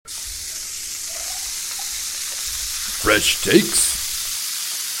Fresh takes.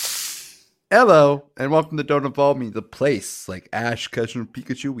 Hello, and welcome to Don't Evolve Me, the place. Like Ash, Ketchum,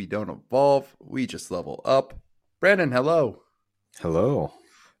 Pikachu, we don't evolve, we just level up. Brandon, hello. Hello.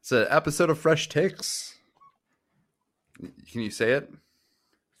 It's an episode of Fresh Takes. Can you say it?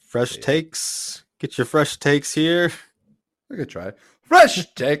 Fresh takes. Get your fresh takes here. I could try.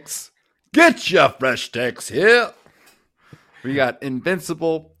 Fresh Takes. Get your fresh takes here. We got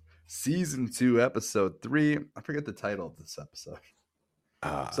Invincible, Season 2, Episode 3. I forget the title of this episode.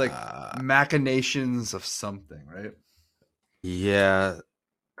 It's like Machinations of something, right? Yeah.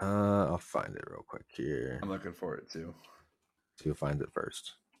 I'll find it real quick here. I'm looking for it too. So you'll find it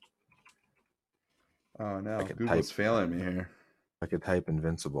first. Oh no, Google's failing me here. If I could type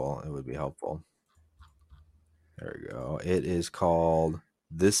Invincible, it would be helpful. There we go. It is called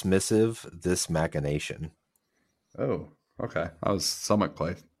This Missive, This Machination. Oh, okay. I was somewhat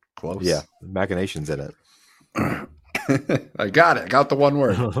close. Yeah, Machination's in it. I got it. I got the one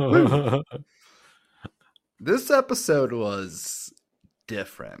word. This episode was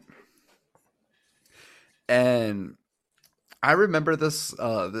different. And I remember this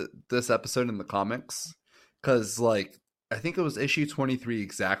this episode in the comics because, like, I think it was issue 23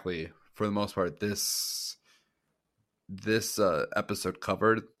 exactly for the most part. This episode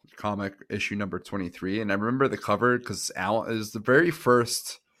covered comic issue number 23, and I remember the cover because Alan is the very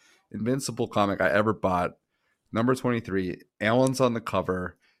first Invincible comic I ever bought. Number 23, Alan's on the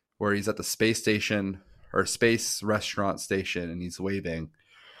cover where he's at the space station or space restaurant station and he's waving.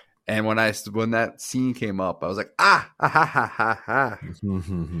 And when that scene came up, I was like, ha ha.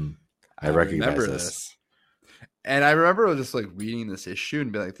 I recognize this. And I remember just like reading this issue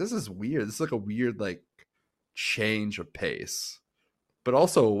and be like, this is weird. This is like a weird like change of pace, but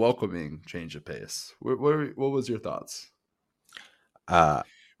also a welcoming change of pace. What was your thoughts?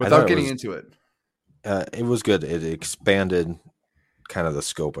 Without getting into it. It was good. It expanded kind of the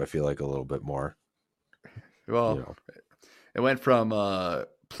scope, I feel like, a little bit more. Well, It went from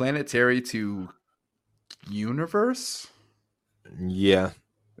planetary to universe. Yeah.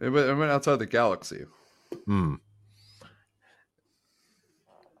 It went outside the galaxy. I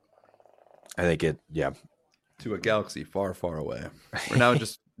think to a galaxy far, far away. Now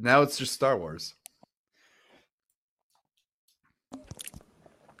it's just Star Wars.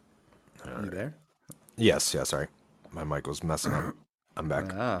 Are you there? Yes, yeah, sorry. My mic was messing up. I'm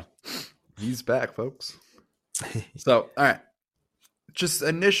back. He's back, folks. So, all right. Just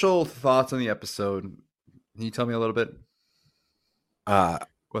initial thoughts on the episode. Can you tell me a little bit?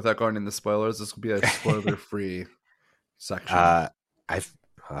 Without going into spoilers, this will be a spoiler-free section. I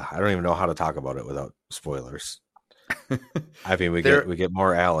don't even know how to talk about it without spoilers. I mean, we get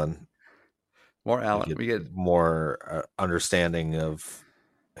more Alan. More Alan. We get more understanding of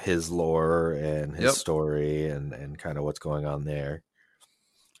his lore and his story and kind of what's going on there,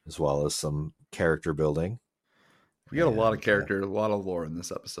 as well as some character building. We got a lot of character, a lot of lore in this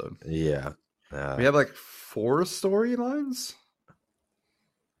episode. Yeah. We have like 4 storylines.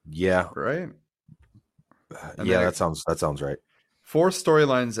 Yeah. Right? Yeah, that sounds right. 4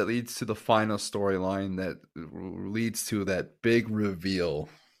 storylines that leads to the final storyline that leads to that big reveal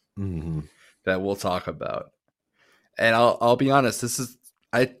that we'll talk about. And I'll be honest,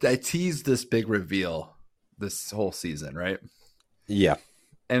 I teased this big reveal this whole season, right? Yeah.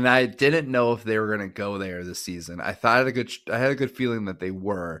 And I didn't know if they were going to go there this season. I had a good feeling that they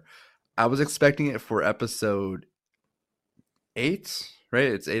were. I was expecting it for episode 8, right?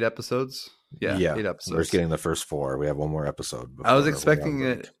 It's 8 episodes. Yeah, 8 episodes. We're just getting the first 4. We have one more episode. I was expecting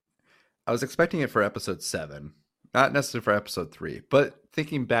it for episode 7, not necessarily for episode 3. But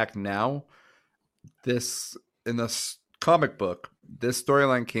thinking back now, in this comic book, this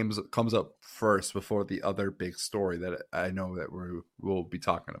storyline comes up first before the other big story that I know that we'll be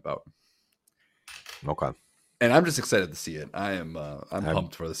talking about. Okay. And I'm just excited to see it. I'm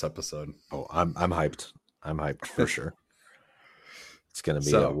pumped for this episode. Oh, I'm hyped. I'm hyped for sure. It's going to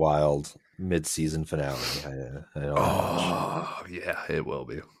be a wild mid-season finale. Yeah, it will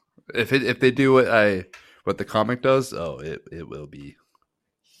be. If they do what the comic does, it will be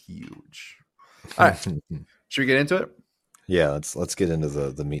huge. All right, should we get into it? Yeah, let's get into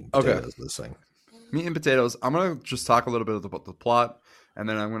the meat and potatoes of this thing. Meat and potatoes. I'm gonna just talk a little bit about the plot, and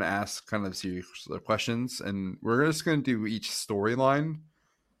then I'm gonna ask kind of serious questions, and we're just gonna do each storyline,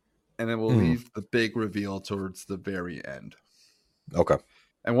 and then we'll leave the big reveal towards the very end. Okay.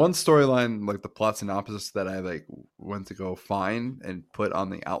 And one storyline, like the plot synopsis that I like went to go find and put on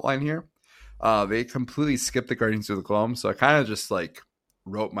the outline here, they completely skipped the Guardians of the Globe, so I kind of just like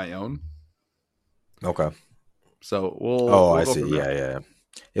wrote my own. Okay. So we'll I see. Yeah.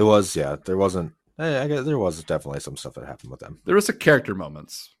 It was, there wasn't I guess there was definitely some stuff that happened with them. There was some character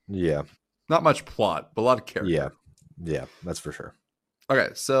moments. Yeah. Not much plot, but a lot of Yeah. character. Yeah, that's for sure. Okay,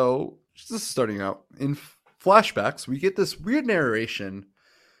 so just starting out in flashbacks, we get this weird narration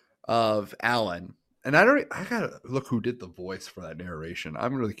of Alan, and I gotta look who did the voice for that narration.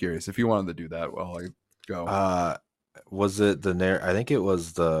 I'm really curious if you wanted to do that while I go. Was it I think it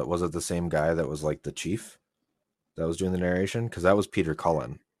was the same guy that was like the chief that was doing the narration? Because that was Peter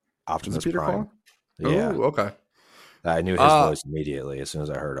Cullen, Was it Optimus Peter Prime. Cullen? Yeah, Oh, okay. I knew his voice immediately as soon as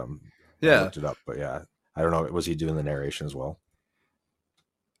I heard him. I Yeah. looked it up, but yeah, I don't know. Was he doing the narration as well?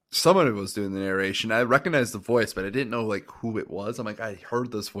 Someone was doing the narration. I recognized the voice, but I didn't know like who it was. I'm like, I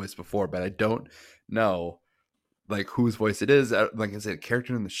heard this voice before, but I don't know like whose voice it is. Like, is it a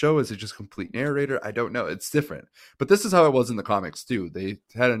character in the show? Is it just complete narrator? I don't know. It's different. But this is how it was in the comics too. They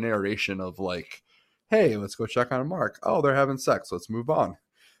had a narration of like, hey, let's go check on Mark. Oh, they're having sex. Let's move on.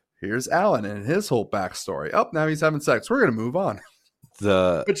 Here's Alan and his whole backstory. Oh, now he's having sex. We're gonna move on.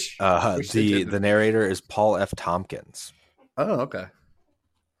 The Which they the didn't. narrator is Paul F. Tompkins, Oh, okay.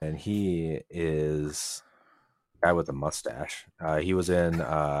 and he is a guy with a mustache. He was in.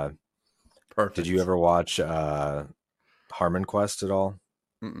 Perfect. Did you ever watch Harmon Quest at all?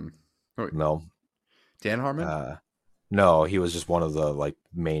 Mm-mm. Wait, No. Dan Harmon? No, he was just one of the like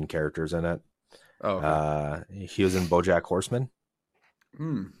main characters in it. Oh, okay. He was in BoJack Horseman.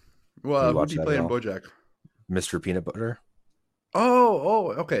 Hmm. Did Well, you who watch do you that play at in all? BoJack? Mr. Peanut Butter.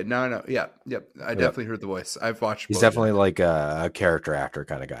 Oh, okay. No. Yeah, yep. I Yep. definitely heard the voice. I've watched He's BoJack. definitely like a character actor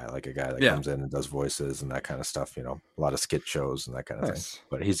kind of guy, like a guy that Yeah. comes in and does voices and that kind of stuff. You know, a lot of skit shows and that kind of thing. Nice.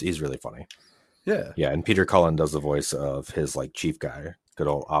 But he's really funny. Yeah. Yeah, and Peter Cullen does the voice of his like chief guy, good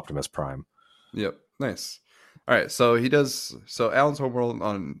old Optimus Prime. Yep. Nice. All right. So he does. So Alan's homeworld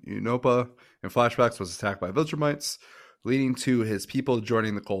on Europa in flashbacks was attacked by Viltrumites, leading to his people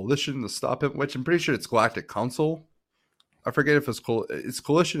joining the coalition to stop him. Which I'm pretty sure it's Galactic Council. I forget if it's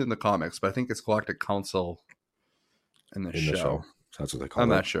coalition in the comics, but I think it's Galactic Council in the show. That's what they call it. I'm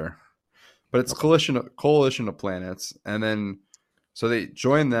not sure, but it's coalition of planets, and then so they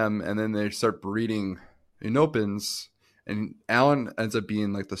join them, and then they start breeding Inopins, and Alan ends up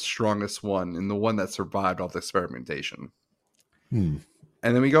being like the strongest one and the one that survived all the experimentation. And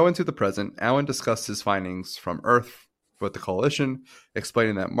then we go into the present. Alan discussed his findings from Earth with the coalition,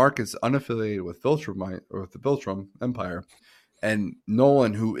 explaining that Mark is unaffiliated with the Viltrum Empire, and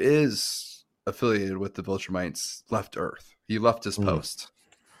Nolan, who is affiliated with the Viltrumites, left Earth. He left his post,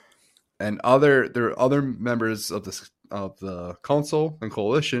 and there are other members of the council and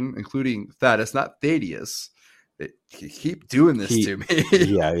coalition, including Thaddeus, not Thaddeus. They keep doing this to me.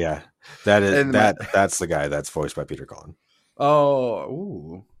 yeah. That's the guy that's voiced by Peter Cullen. Oh,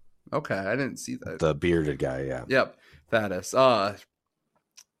 ooh. Okay, I didn't see that. The bearded guy, yeah. Yep, Thaddeus.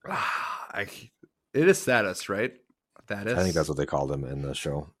 It is Thaddeus, right? Thaddeus. I think that's what they called him in the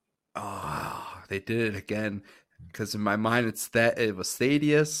show. Oh, they did it again because in my mind it was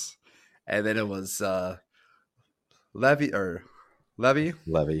Thaddeus, and then it was Levy. Levy,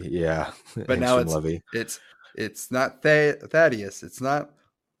 yeah. But now Levy. it's not Thaddeus. It's not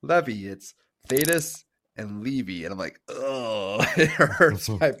Levy. It's Thaddeus and Levy, and I'm like, oh, it hurts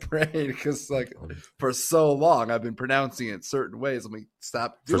my brain because like for so long I've been pronouncing it certain ways. I'm like,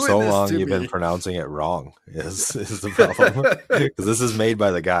 stop doing this. For so long to you've me. been pronouncing it wrong is the problem because this is made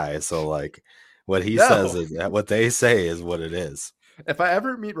by the guy. So like what he says is what they say is what it is. If I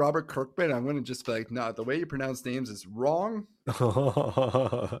ever meet Robert Kirkman, I'm going to just be like, no, the way you pronounce names is wrong.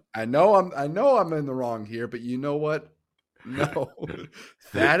 I know I'm in the wrong here, but you know what? No,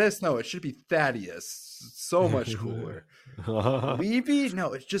 Thaddeus. No, it should be Thaddeus. So much cooler. Levy?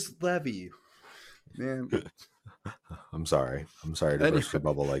 No, it's just Levy. Man, I'm sorry to burst your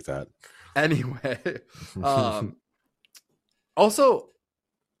bubble like that. Anyway, also,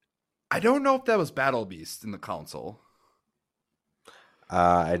 I don't know if that was Battle Beast in the console.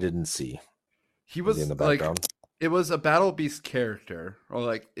 I didn't see. He was in the like, background. it was a Battle Beast character, or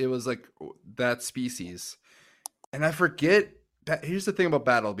like it was like that species. And I forget. Here's the thing about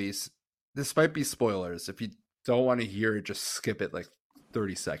Battle Beast. This might be spoilers. If you don't want to hear it, just skip it like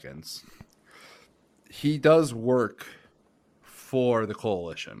 30 seconds. He does work for the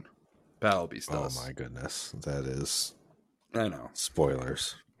Coalition. Battle Beast does. Oh my goodness, that is. I know.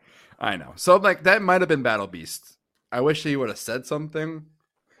 Spoilers. I know. So I'm like, that might have been Battle Beast. I wish he would have said something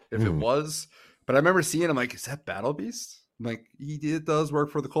if it was. But I remember seeing him like, is that Battle Beast? I'm like, does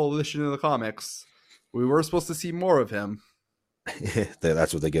work for the Coalition in the comics. We were supposed to see more of him.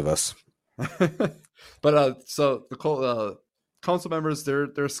 That's what they give us. But so the council members,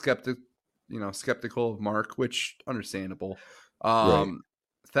 they're skeptical of Mark, which understandable. Right.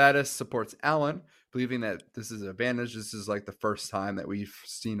 Thaddeus supports Alan, believing that this is an advantage. This is like the first time that we've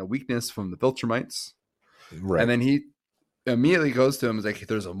seen a weakness from the Viltrumites. Right. And then he immediately goes to him and is like,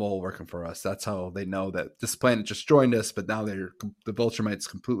 there's a mole working for us. That's how they know that this planet just joined us, but now the Viltrumites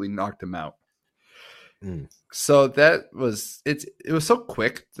completely knocked him out. So that was it was so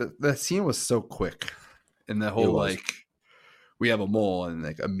quick. The scene was so quick. And the whole like we have a mole and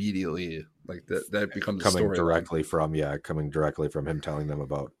like immediately like that becomes coming directly from him telling them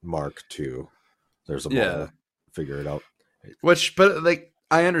about Mark to there's a mole, figure it out. But like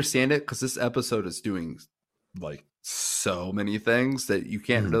I understand it because this episode is doing like so many things that you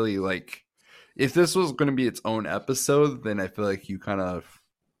can't really like. If this was going to be its own episode, then I feel like you kind of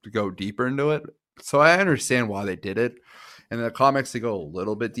go deeper into it. So I understand why they did it. And in the comics, they go a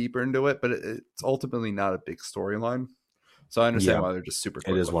little bit deeper into it, but it's ultimately not a big storyline. So I understand why they're just super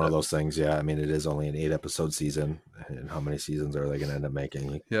quick. It is one of those things. Yeah. I mean, it is only an 8-episode season. And how many seasons are they going to end up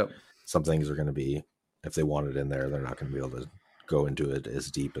making? Yep. Some things are going to be, if they want it in there, they're not going to be able to go into it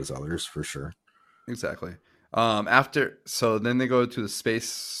as deep as others for sure. Exactly. Then they go to the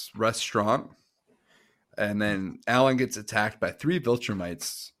space restaurant, and then Alan gets attacked by 3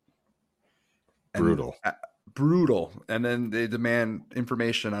 Viltrumites. Brutal. And then they demand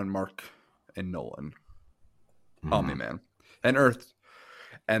information on Mark and Nolan, Omni-Man, and Earth.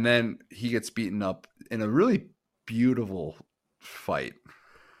 And then he gets beaten up in a really beautiful fight.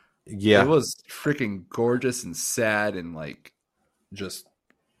 Yeah. It was freaking gorgeous and sad and like just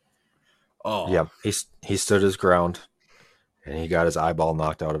yeah. He stood his ground and he got his eyeball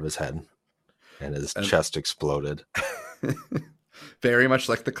knocked out of his head and his chest exploded. Very much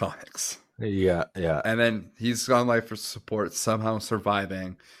like the comics. Yeah. And then he's on life for support, somehow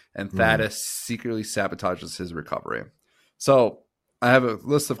surviving, and Thaddeus secretly sabotages his recovery. So I have a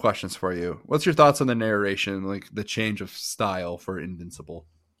list of questions for you. What's your thoughts on the narration, like the change of style for Invincible?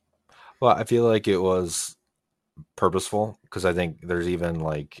 Well, I feel like it was purposeful because I think there's even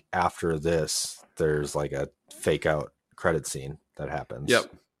like after this, there's like a fake out credit scene that happens.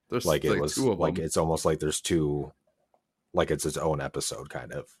 Yep. There's like it was like it's almost like there's 2, like it's its own episode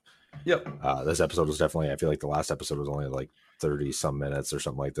kind of. Yep. This episode was definitely, I feel like the last episode was only like 30 some minutes or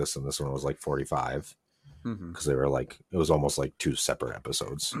something like this, and this one was like 45 because they were like, it was almost like 2 separate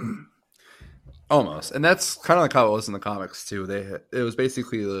episodes. Almost. And that's kind of like how it was in the comics too. It was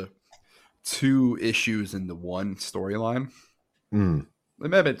basically the 2 issues into one storyline. They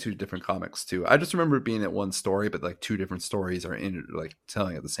may have been 2 different comics too. I just remember it being at one story, but like 2 different stories are in like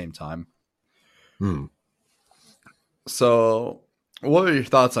telling at the same time. So what are your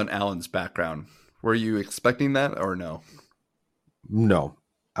thoughts on Alan's background? Were you expecting that or no? No.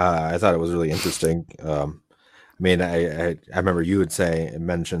 I thought it was really interesting. I mean, I remember you would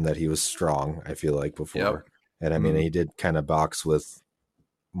mention that he was strong, I feel like before. Yep. And I mean, he did kind of box with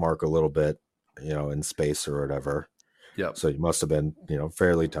Mark a little bit, in space or whatever. Yep. So he must have been,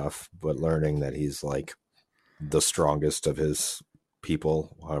 fairly tough, but learning that he's like the strongest of his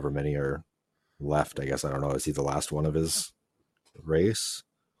people, however many are left. I guess, I don't know. Is he the last one of his race?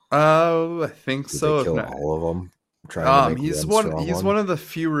 I think Did so. They kill all of them. He's one of the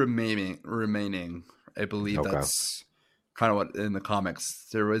few remaining. I believe that's kind of what in the comics.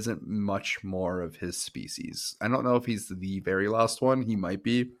 There isn't much more of his species. I don't know if he's the very last one. He might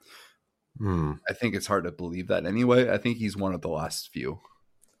be. I think it's hard to believe that anyway. I think he's one of the last few.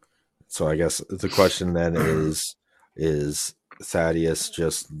 So I guess the question then is Thaddeus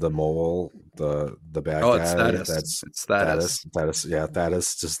just the mole, the bad guy? It's Thaddeus. It's Thaddeus. Thaddeus, yeah,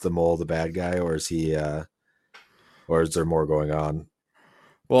 Thaddeus, just the mole, the bad guy, or is he? Or is there more going on?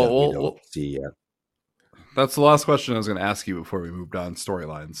 Well, we don't see yet. That's the last question I was going to ask you before we moved on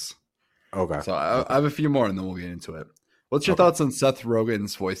storylines. Okay. So I have a few more, and then we'll get into it. What's your thoughts on Seth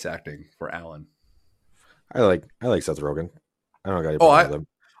Rogen's voice acting for Alan? I like Seth Rogen. I don't got any problem with him.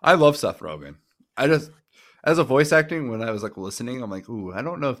 I love Seth Rogen. I just, as a voice acting, when I was like listening, I'm like, ooh, I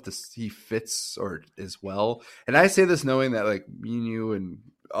don't know if he fits or is well. And I say this knowing that like me and you and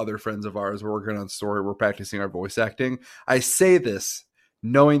other friends of ours were working on story, we're practicing our voice acting. I say this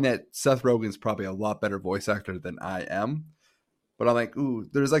knowing that Seth Rogen's probably a lot better voice actor than I am. But I'm like, ooh,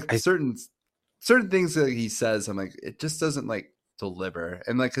 there's like certain things that he says, I'm like, it just doesn't like deliver.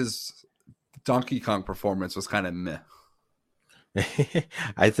 And like his Donkey Kong performance was kind of meh.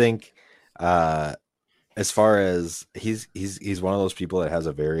 I think as far as he's one of those people that has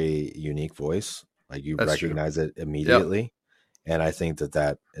a very unique voice. Like you recognize it immediately. Yep. And I think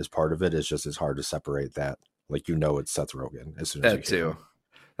that is part of it. It's just, it's hard to separate that. Like, it's Seth Rogen as soon as that too.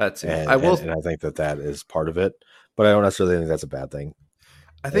 That too. And I think that is part of it, but I don't necessarily think that's a bad thing.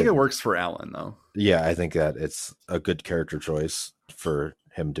 I think it works for Alan though. Yeah. I think that it's a good character choice for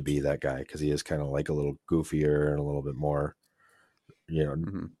him to be that guy, because he is kind of like a little goofier and a little bit more, you know,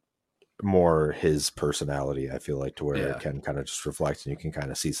 Mm-hmm. more his personality. I feel like, to where it Yeah. can kind of just reflect, and you can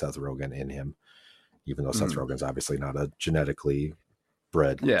kind of see Seth Rogen in him, even though Seth Mm-hmm. Rogen's obviously not a genetically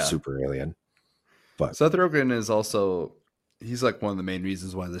bred Yeah. super alien. But Seth Rogen is also, he's like one of the main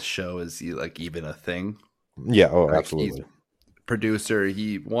reasons why this show is like even a thing. yeah, oh, Like he's absolutely. producer.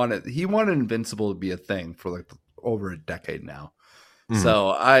 He wanted Invincible to be a thing for like over a decade now. Mm,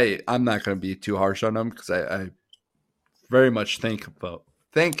 So I'm not going to be too harsh on him because I very much thank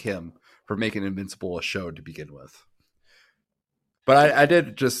him for making Invincible a show to begin with. But I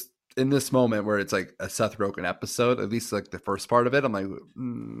did just in this moment where it's like a Seth Rogen episode, at least like the first part of it, I'm like,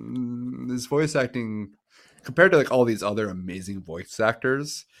 his voice acting compared to like all these other amazing voice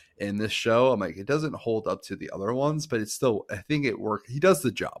actors in this show, I'm like, it doesn't hold up to the other ones, but it's still, I think it worked. He does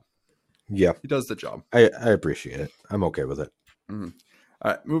the job. yeah, He does the job. I appreciate it. I'm okay with it. Mhm.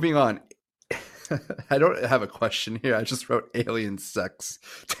 All right, moving on. I don't have a question here. I just wrote alien sex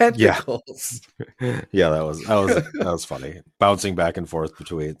Yeah. tentacles. Yeah, that was funny. Bouncing back and forth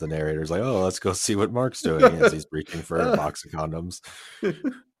between the narrators, like, oh, let's go see what Mark's doing as he's reaching for a box of condoms.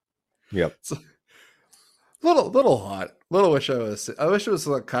 Yep. It's a little hot. Little wish I wish it was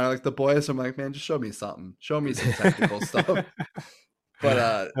like kind of like the boys. I'm like, man, just show me something. Show me some tentacle stuff.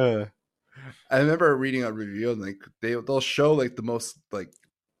 But Uh, I remember reading a review and like they'll show like the most like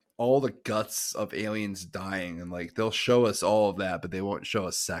all the guts of aliens dying and like they'll show us all of that, but they won't show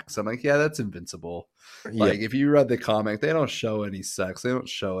us sex. I'm like, yeah, that's Invincible. yep. Like if you read the comic, they don't show any sex. They don't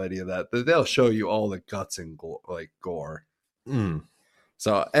show any of that. They'll show you all the guts and gore. Mm.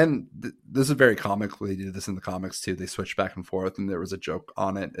 So, and this is very comical. They do this in the comics too. They switch back and forth, and there was a joke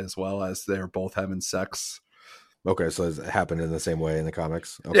on it as well as they're both having sex. Okay, so it happened in the same way in the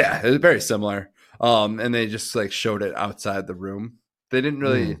comics. Okay. Yeah, it's very similar. And they just like showed it outside the room. They didn't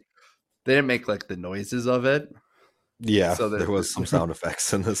really, Mm. they didn't make like the noises of it. Yeah, So there was some sound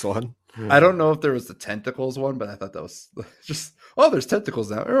effects in this one. I don't know if there was the tentacles one, but I thought that was just, oh, there's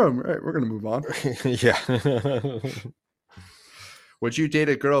tentacles now. All right, we're gonna move on. Yeah. Would you date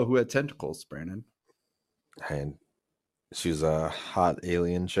a girl who had tentacles, Brandon? And she was a hot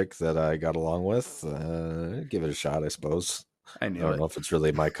alien chick that I got along with. Give it a shot, I suppose. I I knew don't it. know if it's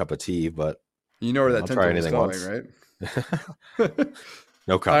really my cup of tea, but You know where that I'll try tentacle's anything going, once. right?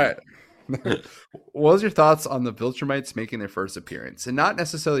 No All comment. right. What was your thoughts on the Viltrumites making their first appearance? And not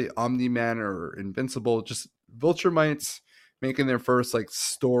necessarily Omni-Man or Invincible, just Viltrumites making their first like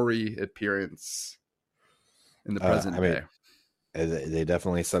story appearance in the I present mean, day. they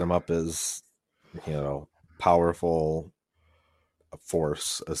definitely set him up as, powerful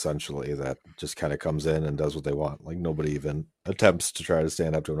force, essentially, that just kind of comes in and does what they want. Like, nobody even attempts to try to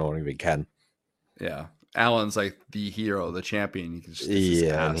stand up to him. No one even can. Yeah. Alan's like the hero, the champion. He just gets his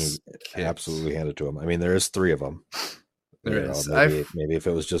Yeah, and ass he kicked. absolutely handed to him. I mean, there is three of them. There is. Maybe if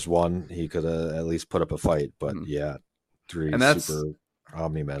it was just one, he could at least put up a fight. But yeah, three and that's super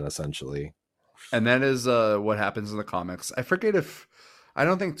Omni-Men, essentially. and that is what happens in the comics. I forget if I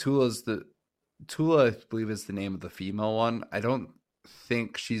don't think Tula, I believe, is the name of the female one. I don't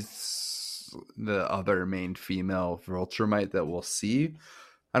think she's the other main female Viltrumite that we'll see.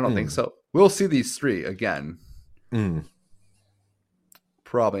 I don't think so. We'll see these three again. Mm.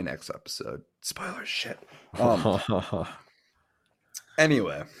 Probably next episode. Spoiler shit.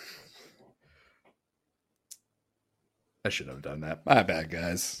 Anyway. I should have done that. My bad,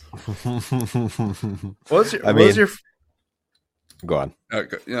 guys. What was your Go on.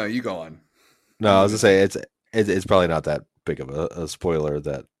 No, you go on. No, I was gonna say it's probably not that big of a spoiler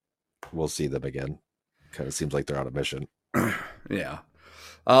that we'll see them again. Kind of seems like they're on a mission. Yeah.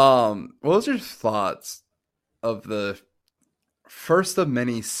 What was your thoughts of the first of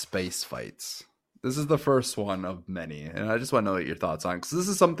many space fights? This is the first one of many, and I just want to know what your thoughts on, because this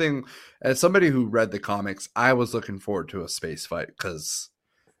is something, as somebody who read the comics, I was looking forward to a space fight because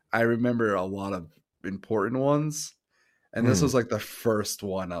I remember a lot of important ones, and this was like the first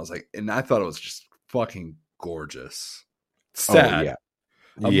one. I was like, and I thought it was just fucking gorgeous, sad,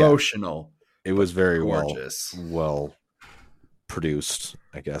 Oh yeah, emotional. It was very gorgeous, well produced.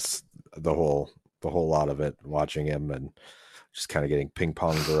 I guess the whole lot of it. Watching him and just kind of getting ping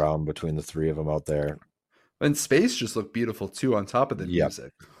ponged around between the three of them out there. And space just looked beautiful too, on top of the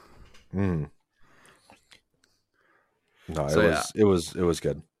music. No, it was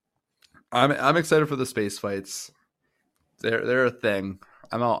good. I'm excited for the space fights. They're a thing.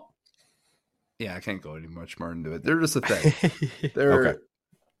 I'm out. Yeah, I can't go any much more into it. They're just a thing. They're okay.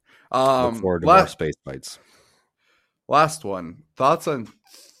 Look forward to more space fights. Last one. Thoughts on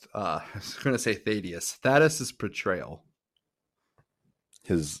I was going to say Thaddeus. Thaddeus' portrayal.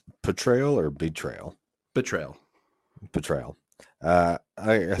 his portrayal or betrayal? Betrayal. Portrayal. I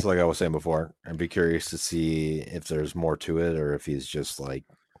guess like I was saying before, I'd be curious to see if there's more to it or if he's just like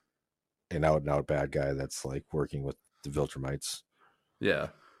an out and out bad guy that's like working with the Viltrumites. Yeah.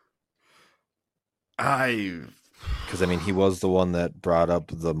 I Because I mean, he was the one that brought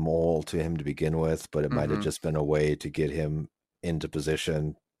up the mole to him to begin with, but it might have mm-hmm. just been a way to get him into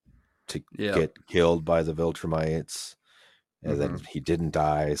position to Yeah. get killed by the Viltrumites. And Mm-hmm. then he didn't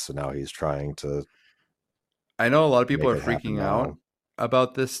die, so now he's trying to I know a lot of people make are it happen freaking out now.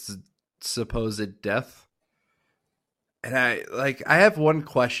 about this supposed death. And I have one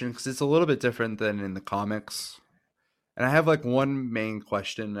question because it's a little bit different than in the comics. And I have like one main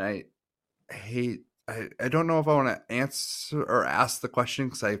question. I don't know if I want to answer or ask the question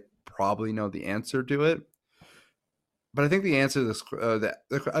because I probably know the answer to it. But I think the answer to this,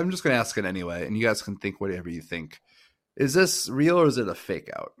 I'm just going to ask it anyway, and you guys can think whatever you think. Is this real or is it a fake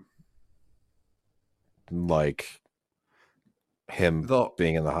out? Like him The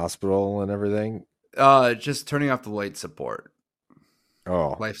being in the hospital and everything. just turning off the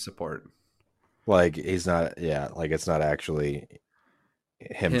Oh, life support. like he's not, yeah, like it's not actually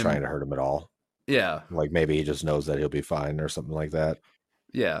him trying Him, to hurt him at all. yeah, Like maybe he just knows that he'll be fine or something like that.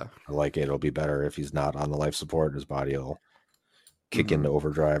 yeah. Or like it'll be better if he's not on the life support. His body will kick Mm-hmm. into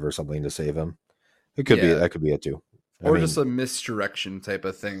overdrive or something to save him. It could be Yeah, that could be it too. I or just mean, a misdirection type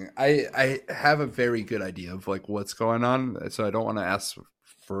of thing. I have a very good idea of like what's going on, so I don't want to ask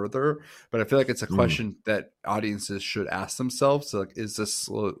further. But I feel like it's a mm, question that audiences should ask themselves. So, like, is this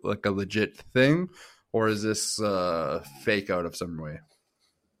like a legit thing, or is this fake out of some way?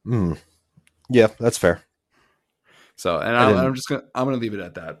 mm, yeah, that's fair. So, and I didn't. I'm gonna leave it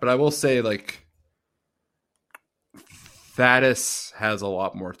at that. But I will say like Thaddeus has a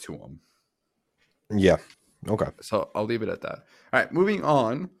lot more to him. Yeah. Okay. So I'll leave it at that. All right, moving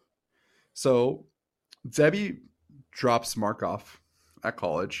on. So Debbie drops Mark off at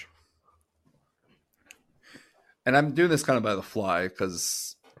college. And I'm doing this kind of by the fly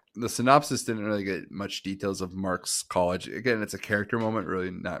because the synopsis didn't really get much details of Mark's college. Again, it's a character moment,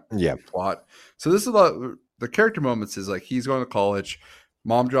 really not Yeah. plot. So this is a lot. The character moments is like he's going to college.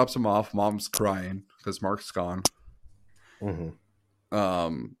 Mom drops him off. Mom's crying because Mark's gone. Hmm.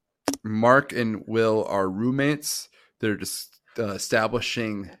 Mark and Will are roommates. They're just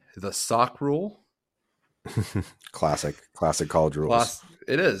establishing the sock rule. Classic college rules.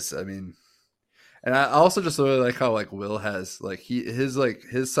 It is. I mean, and I also just really like how like Will has like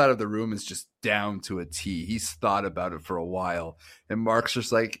his side of the room is just down to a T. He's thought about it for a while, and Mark's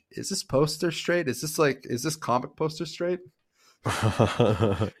just like, "Is this poster straight? Is this comic poster straight?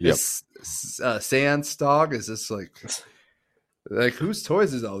 Yep. Is Seance dog? Is this like whose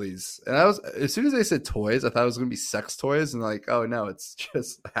toys is all these?" And I was as soon as they said toys, I thought it was gonna be sex toys, and like, oh no, it's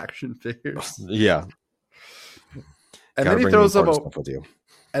just action figures. Yeah. And Gotta then he bring the throws them. important stuff with you.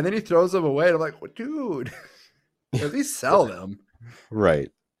 And then he throws them away. And I'm like, well, dude, at least sell them. Right.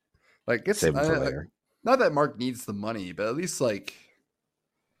 Like, it's Save them for later. not that Mark needs the money, but at least like,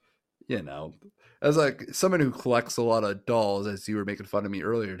 you know, as like someone who collects a lot of dolls, as you were making fun of me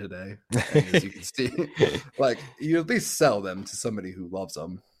earlier today, and as you can see, like you at least sell them to somebody who loves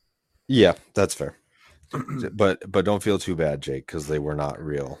them. Yeah, that's fair. But don't feel too bad, Jake, because they were not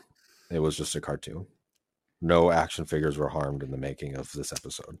real. It was just a cartoon. No action figures were harmed in the making of this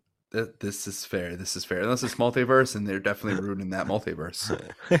episode. This is fair. This is fair. Unless it's multiverse, and they're definitely ruining that multiverse.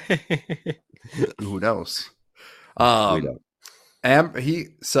 Who knows? We don't.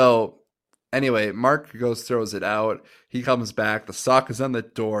 So anyway, Mark goes, throws it out. He comes back. The sock is on the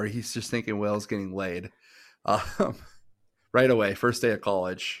door. He's just thinking Will's getting laid. Right away, first day of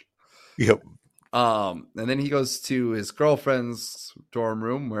college. Yep. And then he goes to his girlfriend's dorm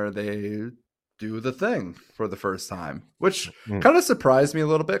room where they do the thing for the first time, which kind of surprised me a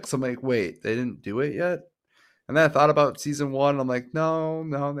little bit because I'm like, wait, they didn't do it yet? And then I thought about season 1. I'm like, no,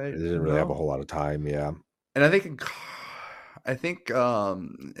 they didn't really have a whole lot of time. Yeah. And I think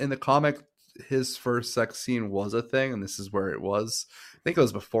in the comic, his first sex scene was a thing, and this is where it was. I think it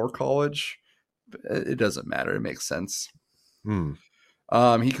was before college. But it doesn't matter. It makes sense.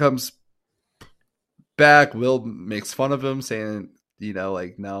 He comes back. Will makes fun of him, saying,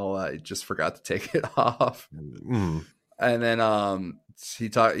 like, no, I just forgot to take it off. And then he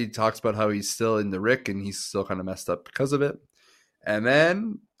talks about how he's still in the Rick and he's still kind of messed up because of it. And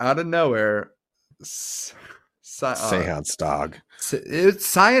then out of nowhere, Seance dog. It's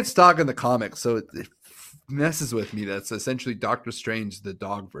Science Dog in the comics, so it messes with me. That's essentially Doctor Strange, the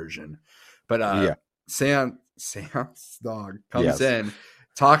dog version. But Seance Dog comes in,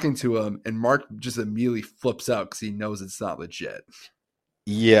 talking to him, and Mark just immediately flips out because he knows it's not legit.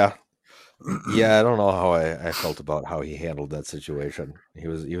 Yeah. Yeah, I don't know how I felt about how he handled that situation. He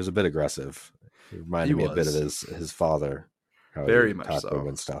was a bit aggressive. He He reminded me a bit of was his father, how very he much talked to him so,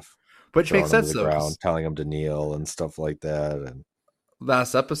 and stuff, which makes throwing him to sense the though, ground, because telling him to kneel and stuff like that. And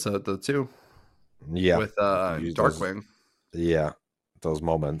last episode though too yeah, with use those Darkwing. yeah, those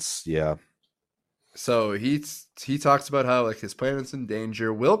moments. Yeah. So he talks about how like his planet's in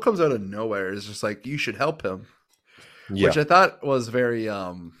danger. Will comes out of nowhere. Is just like you should help him, which Yeah. I thought was very.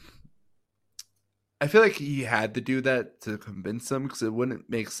 I feel like he had to do that to convince him because it wouldn't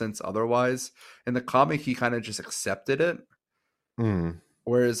make sense otherwise. In the comic, he kind of just accepted it, Mm.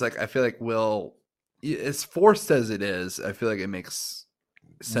 whereas like I feel like Will, as forced as it is, I feel like it makes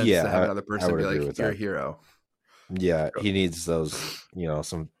sense to have Yeah, another I person would be agree like, with "You're a that. hero." Yeah, he needs those,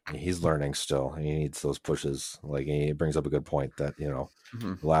 he's learning still. He needs those pushes. Like he brings up a good point that,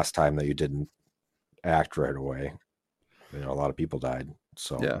 Mhm. the last time that you didn't act right away, a lot of people died.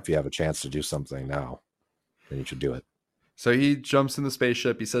 So Yeah. if you have a chance to do something now, then you should do it. So he jumps in the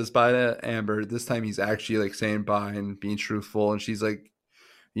spaceship. He says bye to Amber. This time he's actually like saying bye and being truthful. And she's like,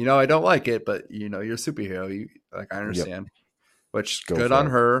 I don't like it, but you're a superhero. You like I Yep, understand. Which go good for on it.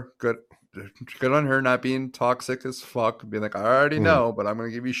 her. Good on her not being toxic as fuck. Being like, I already Mhm. know, but I'm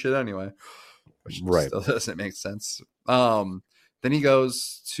gonna give you shit anyway. Which Right. still doesn't make sense. Then he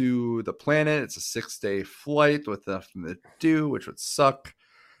goes to the planet. It's a 6-day flight with nothing to do, which would suck.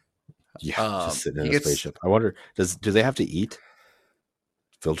 Yeah, just sitting in He a gets spaceship. I wonder, do they have to eat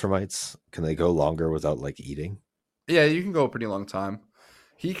filtermites? Can they go longer without like eating? Yeah, you can go a pretty long time.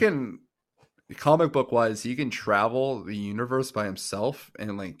 He can comic book wise, he can travel the universe by himself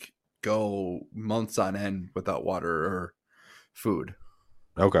and like go months on end without water or food.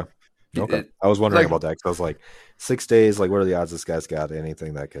 Okay. Okay. It I was wondering like about that because I was like, 6 days, like, what are the odds this guy's got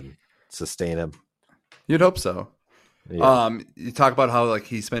anything that can sustain him? you'd hope so. Yeah. You talk about how like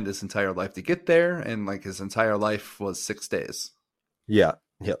he spent his entire life to get there, and like his entire life was 6 days. Yeah.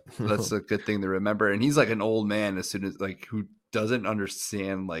 Yep. That's a good thing to remember. And he's like an old man as soon as like who doesn't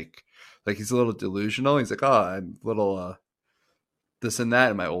understand like he's a little delusional. He's like, oh, I'm a little this and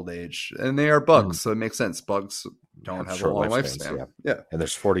that in my old age, and they are Mhm. bugs, so it makes sense. Bugs don't Have have a short long lifespans. lifespan. Yeah. Yeah, And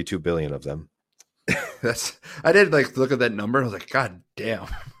there's 42 billion of them. that's. I did like look at that number. I was like, God damn!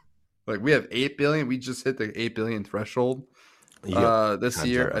 Like we have 8 billion. We just hit the 8 billion threshold Yep. this Times that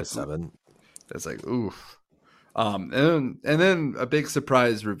year. by seven. That's like oof. And then a big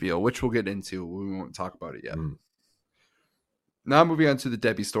surprise reveal, which we'll get into. We won't talk about it yet. Mm. Now moving on to the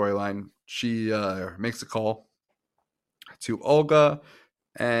Debbie storyline. She makes a call to Olga,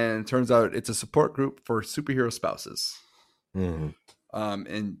 and turns out it's a support group for superhero spouses. Mm.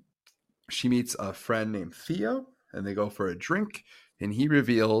 And she meets a friend named Theo, and they go for a drink. And he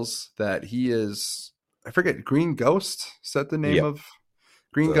reveals that he is, I forget, Green Ghost. Is that the name Yep. of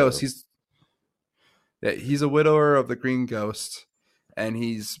Green Ghost? The He's a widower of the Green Ghost, and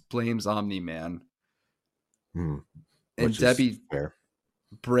he's blames Omni Man. mm. And Which is Debbie fair.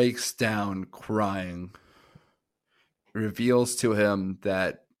 breaks down crying, reveals to him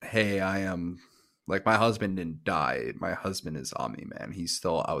that, hey, I am like my husband didn't die. My husband is Omni Man. He's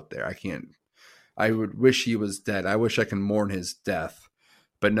still out there. I would wish he was dead. I wish I can mourn his death.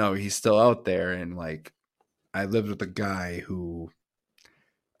 But no, he's still out there. And like, I lived with a guy who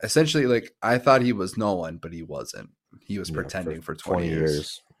essentially, like, I thought he was Nolan, but he wasn't. He was Yeah. For pretending for 20 20 years.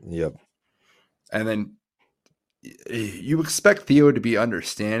 years. Yep. And then you expect Theo to be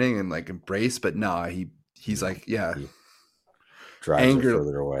understanding and like embrace, but no, he's No. like, yeah, He drives her anger.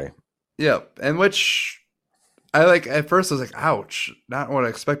 further away. Yeah. And which I like at first I was like, ouch, not what I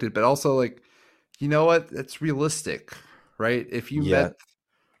expected, but also like, you know what? It's realistic, right? If you Yeah. met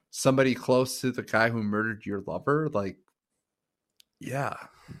somebody close to the guy who murdered your lover, like, yeah,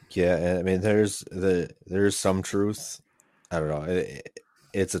 Yeah. And I mean, there's some truth. I don't know.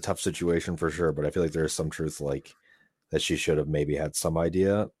 It's a tough situation for sure, but I feel like there's some truth, like that she should have maybe had some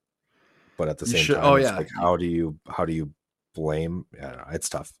idea, but at the you same should. Oh time, it's yeah, like, how do you blame? I don't know. It's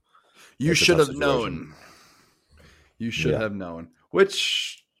tough. you It's a should tough have situation. known. You should Yeah. have known.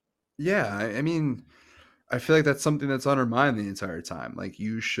 Which, yeah, I mean, I feel like that's something that's on her mind the entire time. Like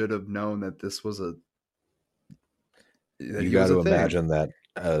you should have known that this was that You he got was a to thing. imagine that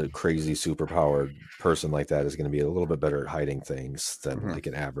a crazy superpowered person like that is going to be a little bit better at hiding things than Mhm. like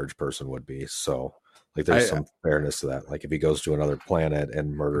an average person would be. So, like, there's I some fairness to that. Like, if he goes to another planet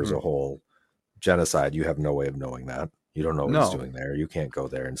and murders a mhm. whole genocide, you have no way of knowing that. You don't know what he's No, doing there. You can't go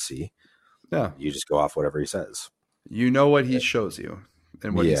there and see. yeah, You just go off whatever he says. you know what he shows you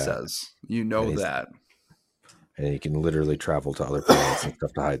and what he Yeah, says. You and know he's that. and he can literally travel to other planets and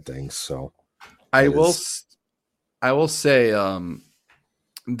stuff to hide things. So I it will. is. I will say.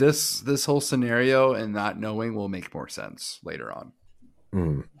 this whole scenario and not knowing will make more sense later on.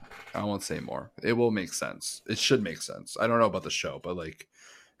 Mm. I won't say more. It will make sense. It should make sense. I don't know about the show, but like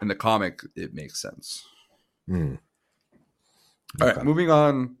in the comic, it makes sense. Mm. All right, Okay. moving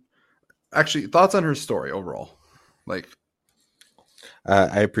on. Actually, thoughts on her story overall? Like,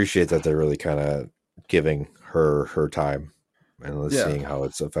 I appreciate that they're really kind of giving her time and yeah, seeing how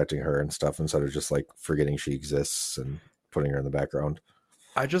it's affecting her and stuff instead of just like forgetting she exists and putting her in the background.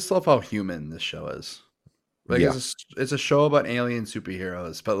 I just love how human this show is. Like, Yeah. it's a show about alien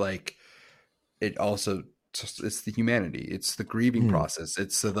superheroes, but like it also it's the humanity, it's the grieving Mm. process,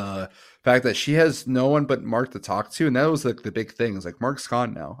 it's the fact that she has no one but Mark to talk to, and that was like the big thing. Is like Mark's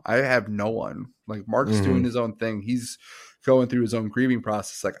gone now. I have no one. Like Mark's doing Hmm. his own thing. He's going through his own grieving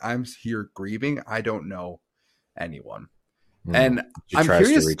process. Like I'm here grieving. I don't know anyone, Mm. and She I'm tries to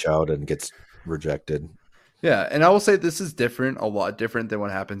curious. reach out and gets rejected. Yeah, and I will say this is different, a lot different than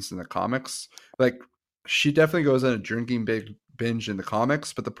what happens in the comics. Like she definitely goes on a drinking big binge in the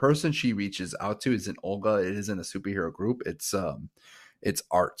comics, but the person she reaches out to isn't Olga. It isn't a superhero group. It's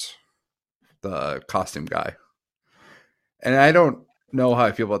Art, the costume guy. And I don't know how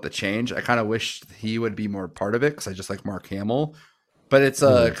I feel about the change. I kind of wish he would be more part of it because I just like Mark Hamill. But it's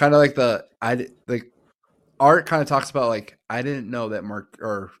Mm. kind of like like Art kind of talks about like I didn't know that Mark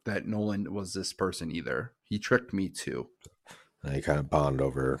or that Nolan was this person either. He tricked me too. They kind of bond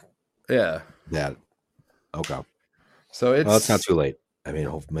over Yeah. that. Okay. So Well, it's not it's too late. I mean,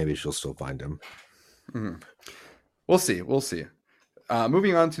 maybe she'll still find him. mhm. We'll see. We'll see.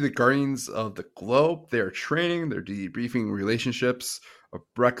 Moving on to the Guardians of the Globe. They're training, they're debriefing relationships.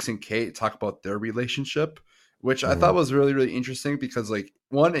 Rex and Kate talk about their relationship, which I thought Hmm. was really, really interesting because, like,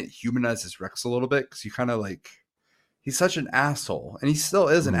 one, it humanizes Rex a little bit because you kind of like, he's such an asshole and he still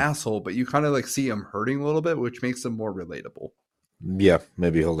is an Hmm. asshole, but you kind of like see him hurting a little bit, which makes him more relatable. Yeah,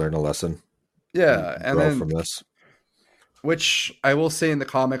 maybe he'll learn a lesson and Yeah. And grow then from this. which I will say in the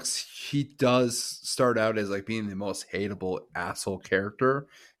comics, he does start out as like being the most hateable asshole character,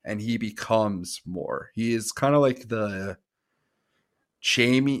 and he becomes more. He is kind of like the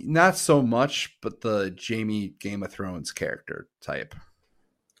Jamie, not so much, but the Jamie Game of Thrones character type.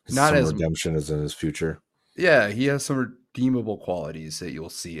 Not Some as, redemption is in his future. yeah, he has some redeemable qualities that you'll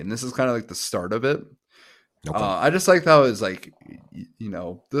see, and this is kind of like the start of it. Okay. I just like how it's like, you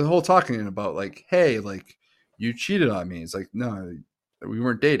know, the whole talking about like, hey, like you cheated on me. It's like, no, we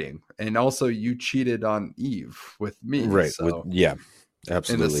weren't dating, and also you cheated on Eve with me. Right. With So yeah, in the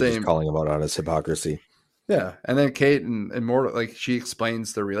absolutely. Just same, calling him out on his hypocrisy. yeah. And then Kate and Mortal, like she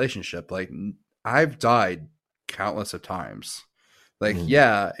explains the relationship. Like I've died countless of times. Like Mm.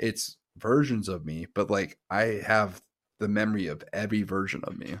 yeah, it's versions of me, but like I have the memory of every version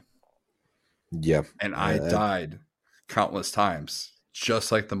of me. Yeah. And I died countless times,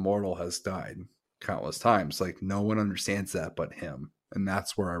 just like the mortal has died countless times. Like no one understands that but him, and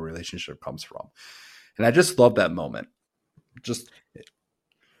that's where our relationship comes from. And I just love that moment. Just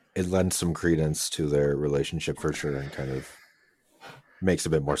It lends some credence to their relationship for sure and kind of makes a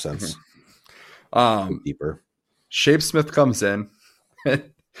bit more sense. A bit um, deeper. Shapesmith comes in.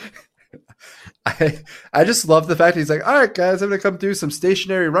 I I just love the fact he's like, all right, guys, I'm gonna come do some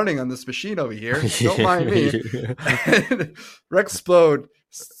stationary running on this machine over here. Don't mind me. And Rexplode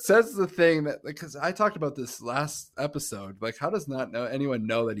says the thing that because I talked about this last episode, like how does not know anyone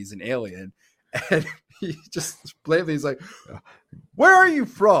know that he's an alien? And he just blatantly is like, where are you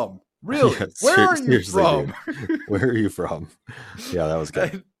from? Yeah, Really? Where are you seriously, from? dude. Where are you from? Yeah, that was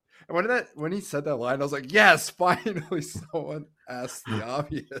good. And when he said that line, I was like, yes, finally someone asked the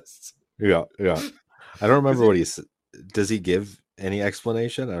obvious. Yeah, yeah. I don't Because remember he what he said. Does he give any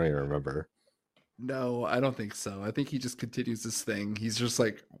explanation? I don't even remember. no, I don't think so. I think he just continues this thing. He's just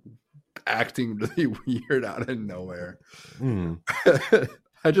like acting really weird out of nowhere. Mm.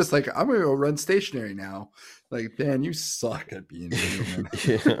 I just like I'm gonna go run stationary now. Like, man, you suck at being human.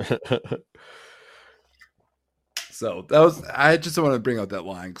 So that was I just want to bring out that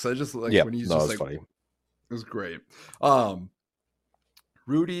line because I just like Yeah, when he's no, just it's like funny. it was great. Um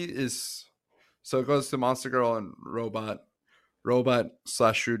Rudy is so it goes to Monster Girl and Robot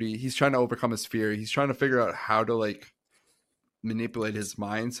slash Rudy. He's trying to overcome his fear. He's trying to figure out how to like manipulate his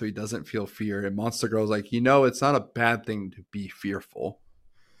mind so he doesn't feel fear. And Monster Girl's like, you know, it's not a bad thing to be fearful,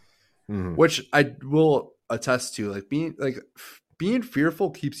 Mm. which I will attest to. Being fearful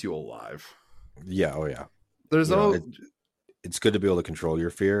keeps you alive. Yeah, oh yeah. There's You know, no, it's good to be able to control your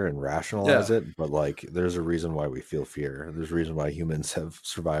fear and rationalize yeah, it, but like there's a reason why we feel fear. There's a reason why humans have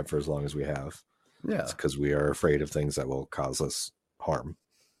survived for as long as we have. It's yeah, because we are afraid of things that will cause us harm.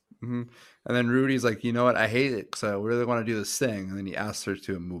 hmm And then Rudy's like, you know what? I hate it because I really want to do this thing. And then he asks her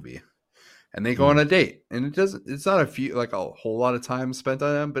to a movie, and they go on Mm. a date. And it doesn't. It's not a whole lot of time spent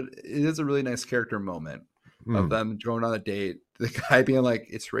on them, but it is a really nice character moment of Mm. them going on a date. The guy being like,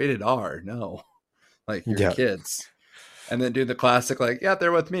 "It's rated R. No, like you're Yeah. kids." And then do the classic, like, "Yeah,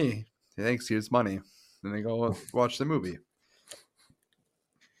 they're with me. Thanks, here's money." Then they go watch the movie.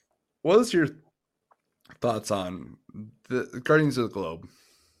 What is your thoughts on the Guardians of the Globe?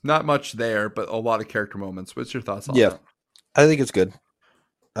 Not much there, but a lot of character moments. What's your thoughts on Yeah, it? I think it's good.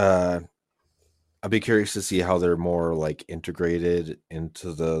 Uh, I'd be curious to see how they're more like integrated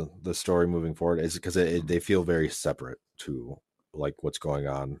into the story moving forward. Is because they feel very separate to like what's going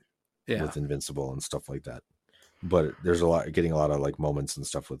on Yeah, with Invincible and stuff like that. But there's a lot getting a lot of like moments and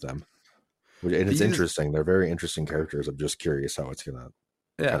stuff with them, and it's these, interesting. They're very interesting characters. I'm just curious how it's gonna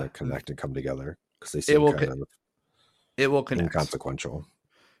kind yeah, of connect and come together because they it seem will, kind of it will connect. inconsequential.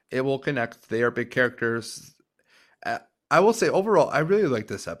 It will connect. They are big characters. Uh, I will say overall, I really like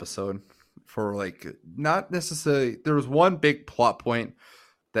this episode. For like, not necessarily. There was one big plot point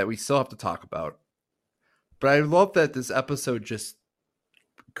that we still have to talk about, but I love that this episode just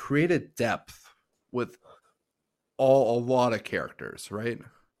created depth with a lot of characters, right?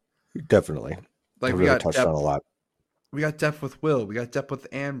 Definitely, it Like really touched on a lot. we got depth with Will, we got depth with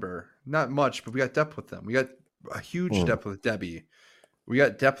Amber. Not much, but we got depth with them. We got a huge Mm. depth with Debbie. We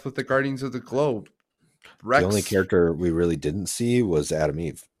got depth with the Guardians of the Globe. The only Rex, character we really didn't see was Adam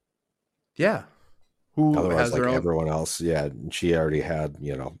Eve. yeah, who Otherwise, has like their own everyone else, yeah, she already had,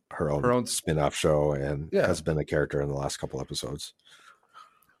 her her own own spin-off show and yeah. has been a character in the last couple episodes.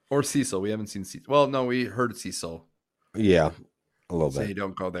 Or Cecil. We haven't seen Cecil. Well, no, we heard Cecil Yeah, a little bit. say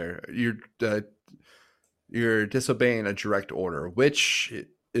don't go there. You're disobeying a direct order, which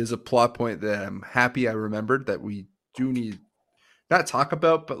is a plot point that I'm happy I remembered that we do need not talk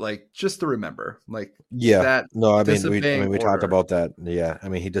about, but like just to remember, like Yeah. that No, disobeying we talked order. about that. Yeah. I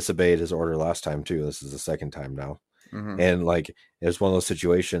mean, he disobeyed his order last time too. This is the second time now. Mm-hmm. And like it's one of those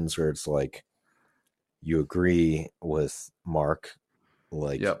situations where it's like you agree with Mark,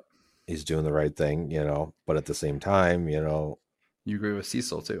 like Yep. he's doing the right thing, but at the same time, You agree with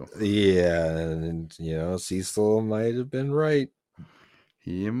Cecil too. yeah, and Cecil might have been right.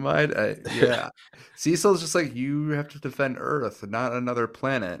 He might, yeah. Cecil's just like you have to defend Earth, not another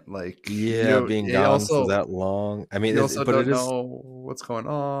planet. Like Yeah, being he gone for also that long. I mean, you also but it don't is, know what's going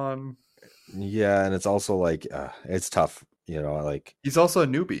on. yeah, and it's also like it's tough, like He's also a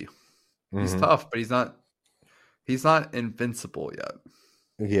newbie. He's mhm. tough, but he's not invincible yet.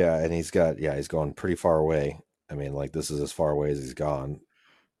 Yeah, and he's going pretty far away. I mean, like this is as far away as he's gone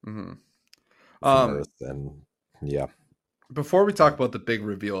Mm-hmm. from Um, Earth, and yeah, before we talk about the big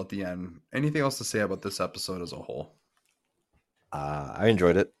reveal at the end, anything else to say about this episode as a whole? I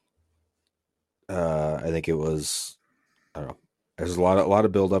enjoyed it. I think it was, I don't know. There's a lot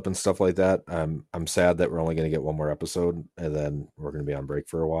of build up and stuff like that. I'm sad that we're only going to get one more episode, and then we're going to be on break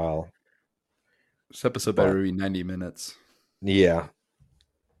for a while. This episode But better be 90 minutes. yeah,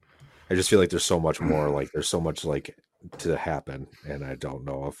 I just feel like there's so much more. Like there's so much like to happen, and I don't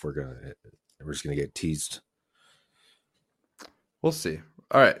know if we're just gonna get teased. We'll see.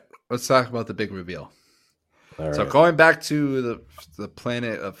 All right, let's talk about the big reveal. All So right. going back to the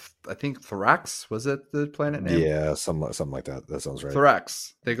planet of I think Thorax, was it the planet name? Yeah, something like that. That sounds right.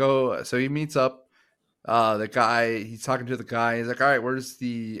 Thorax. They go. So he meets up. The guy. He's talking to the guy. He's like, "All right, where's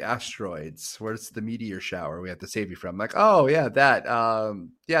the asteroids? Where's the meteor shower we have to save you from?" I'm like, "Oh yeah, that.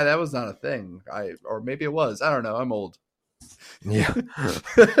 Yeah, that was not a thing. Or maybe it was. I don't know. I'm old. Yeah.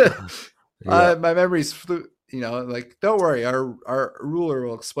 Yeah. My memory's flu. Like don't worry. Our ruler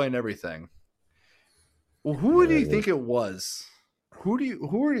will explain everything. Well, who do you think it was? Who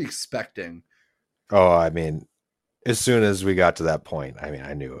are you expecting? Oh, I mean, as soon as we got to that point, I mean,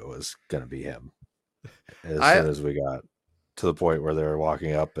 I knew it was gonna be him. As I soon as we got to the point where they were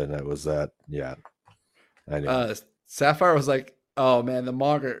walking up, and it was that. Yeah, I knew. Sapphire was like, "Oh man, the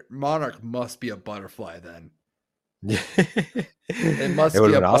monarch must be a butterfly then. It It must would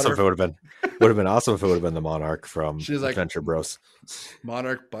be have a been awesome if it butterfly." would have been awesome if it would have been the Monarch from She's like, Adventure Bros.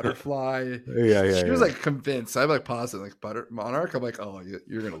 "Monarch Yeah, butterfly." yeah, She was yeah. like convinced. I'm like positive, like monarch. I'm like, "Oh,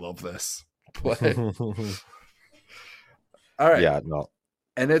 you're gonna love this." But all right, Yeah, no.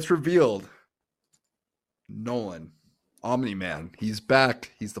 and it's revealed. Nolan, Omni Man, he's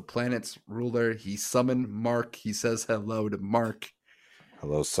back. He's the planet's ruler. He summoned Mark. He says hello to Mark.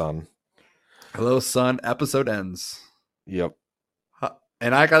 Hello, son. Hello, son. Episode ends. Yep.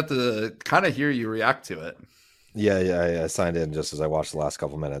 And I got to kind of hear you react to it. Yeah. I signed in just as I watched the last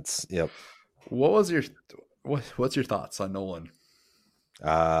couple minutes. Yep. What was your what's your thoughts on Nolan?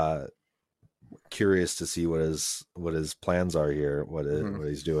 Uh, Curious to see what his plans are here, what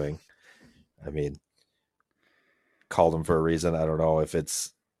he's doing. I mean, called him for a reason. I don't know if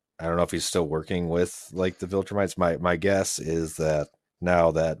he's still working with like the Viltrumites. My guess is that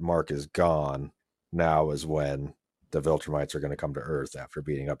now that Mark is gone, now is when the Viltrumites are going to come to Earth after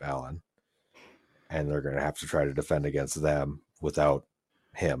beating up Alan, and they're going to have to try to defend against them without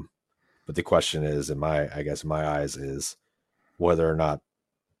him. But the question is, I guess in my eyes, is whether or not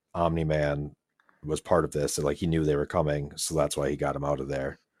Omni Man was part of this, and like he knew they were coming, so that's why he got him out of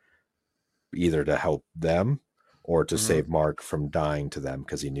there, either to help them or to save Mark from dying to them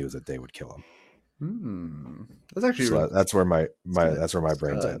because he knew that they would kill him. That's actually so that's where my that's where my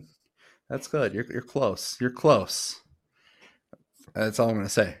brain's good. at. That's good. You're close. You're close. That's all I'm gonna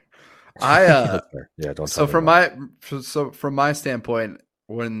say. I yeah, don't. So from my standpoint,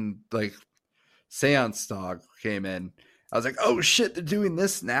 when like Seance Dog came in, I was like, oh shit, they're doing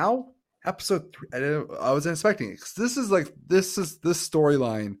this now. Episode 3. I wasn't expecting it because this is this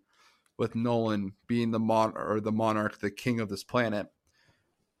storyline with Nolan being the monarch, the king of this planet.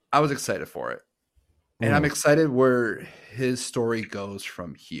 I was excited for it. And I'm excited where his story goes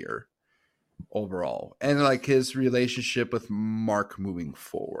from here overall. And like his relationship with Mark moving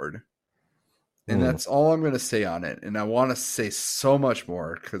forward. And that's all I'm going to say on it. And I want to say so much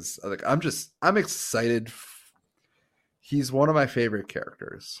more because like I'm excited. He's one of my favorite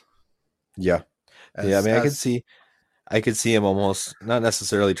characters. Yeah. I mean, I could see him almost not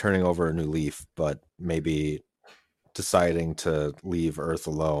necessarily turning over a new leaf, but maybe deciding to leave Earth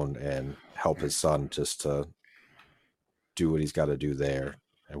alone and help his son just to do what he's got to do there,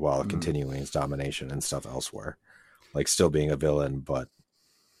 and while continuing his domination and stuff elsewhere, like still being a villain, but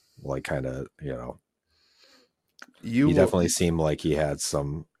like kind of, he definitely seemed like he had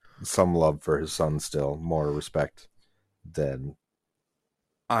some love for his son still, more respect than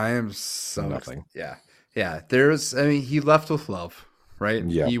I am so nothing. Yeah. He left with love, right?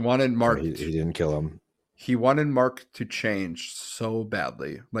 Yeah. He wanted Mark. He didn't kill him. He wanted Mark to change so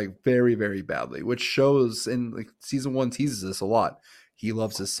badly, like very, very badly, which shows in like season 1 teases this a lot. He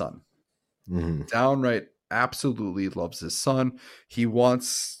loves his son. Downright, absolutely loves his son. He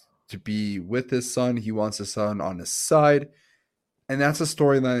wants to be with his son. He wants his son on his side. And that's a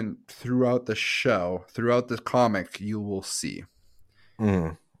storyline throughout the show, throughout the comic, you will see.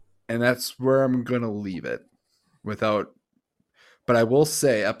 And that's where I'm going to leave it but I will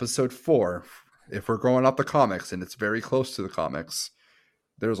say episode 4, if we're going up the comics and it's very close to the comics,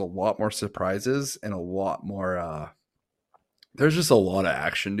 there's a lot more surprises and a lot more, there's just a lot of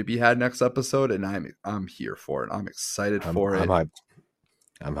action to be had next episode. And I'm here for it. I'm excited for it.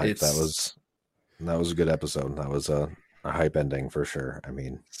 I'm hyped. That was a good episode. That was a hype ending for sure. I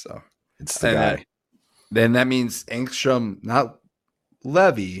mean, so it's the guy. Then that means Angstrom, not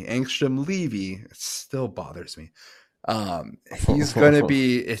Levy, Angstrom Levy. It still bothers me. He's gonna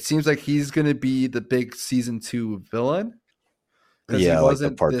be. It seems like he's gonna be the big season 2 villain. Yeah, he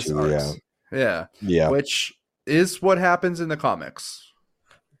wasn't like the part 2. Yeah. Which is what happens in the comics.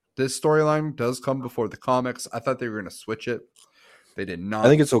 This storyline does come before the comics. I thought they were gonna switch it. They did not. I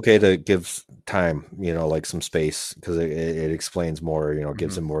think it's okay to give time, like some space, because it explains more,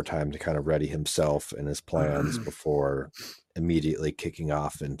 gives him more time to kind of ready himself and his plans before immediately kicking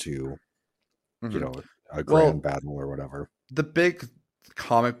off into, a grand battle or whatever. The big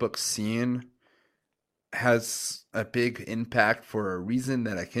comic book scene has a big impact for a reason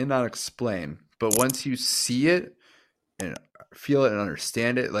that I cannot explain. But once you see it and feel it and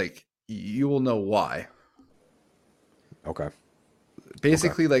understand it, like you will know why. Okay.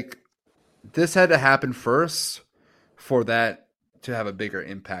 Basically, like this had to happen first for that to have a bigger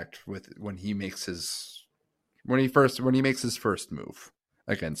impact with when he makes his first move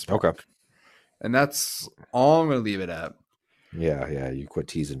against Mark. Okay. And that's all I'm going to leave it at. Yeah, you quit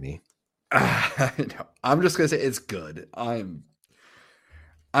teasing me. No, I'm just going to say it's good. I'm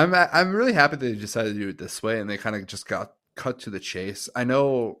really happy they decided to do it this way and they kind of just got cut to the chase. I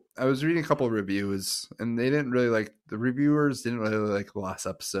know I was reading a couple of reviews and the reviewers didn't really like the last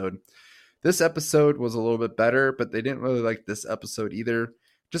episode. This episode was a little bit better, but they didn't really like this episode either,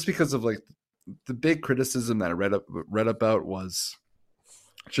 just because of like the big criticism that I read about was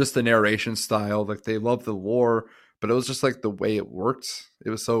just the narration style. Like they loved the lore, but it was just like the way it worked. It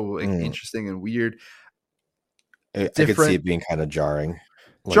was so like interesting and weird. I could see it being kind of jarring.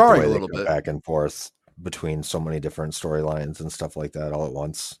 Like jarring a little bit. Back and forth between so many different storylines and stuff like that all at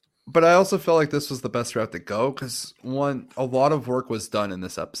once. But I also felt like this was the best route to go because a lot of work was done in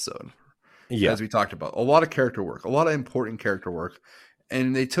this episode. Yeah. As we talked about, a lot of character work, a lot of important character work.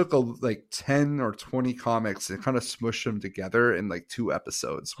 and they took like 10 or 20 comics and kind of smushed them together in like 2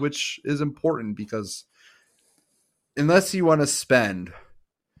 episodes, which is important because unless you want to spend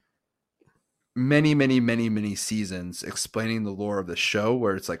many seasons explaining the lore of the show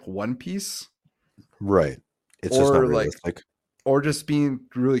where it's like One Piece, right? It's just not or like, realistic. or just being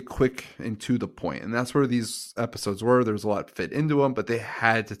really quick and to the point. And that's where these episodes were. There's a lot fit into them, but they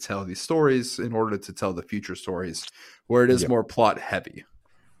had to tell these stories in order to tell the future stories where it is Yep. more plot heavy.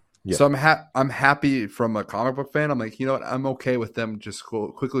 Yep. So I'm happy from a comic book fan. I'm like, you know what? I'm okay with them just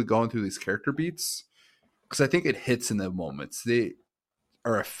quickly going through these character beats because I think it hits in the moments. They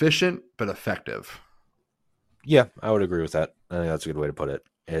are efficient but effective. Yeah, I would agree with that. I think that's a good way to put it.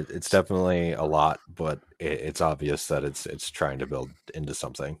 It's definitely a lot, but it's obvious that it's trying to build into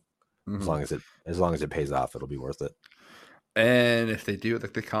something. Mm-hmm. As long as it pays off, it'll be worth it. And if they do it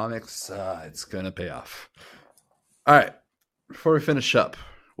like the comics, it's gonna pay off. All right. Before we finish up,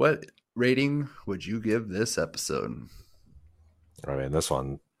 what rating would you give this episode? I mean, this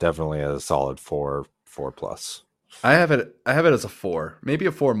one definitely a solid 4+. I have it as a 4, maybe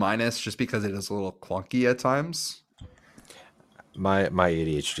a 4 minus, just because it is a little clunky at times. My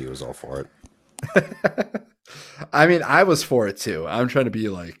ADHD was all for it. I mean, I was for it too. I'm trying to be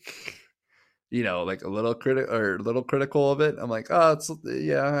like, like a little critical of it. I'm like, oh,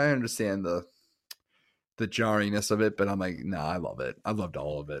 I understand the jarringness of it, but I'm like, nah, I love it. I loved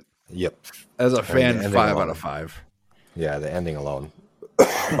all of it. Yep. As a fan, 5 alone, out of 5. Yeah, the ending alone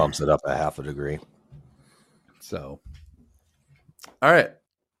bumps it up a half a degree. So, all right.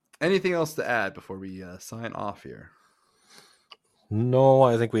 Anything else to add before we sign off here? No,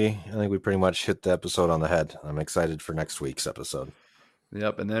 I think we pretty much hit the episode on the head. I'm excited for next week's episode.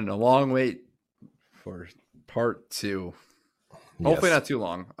 Yep, and then a long wait for part 2. Hopefully not too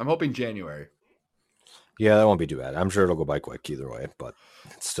long. I'm hoping January. Yeah, that won't be too bad. I'm sure it'll go by quick either way, but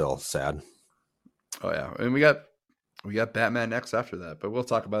it's still sad. Oh yeah, and we got Batman next after that, but we'll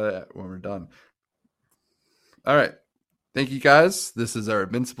talk about it when we're done. All right. Thank you guys. This is our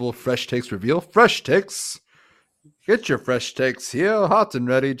Invincible Fresh Takes reveal. Fresh Takes. Get your fresh takes here, hot and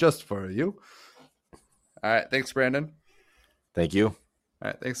ready just for you. All right. Thanks, Brandon. Thank you. All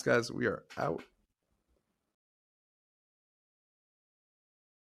right. Thanks, guys. We are out.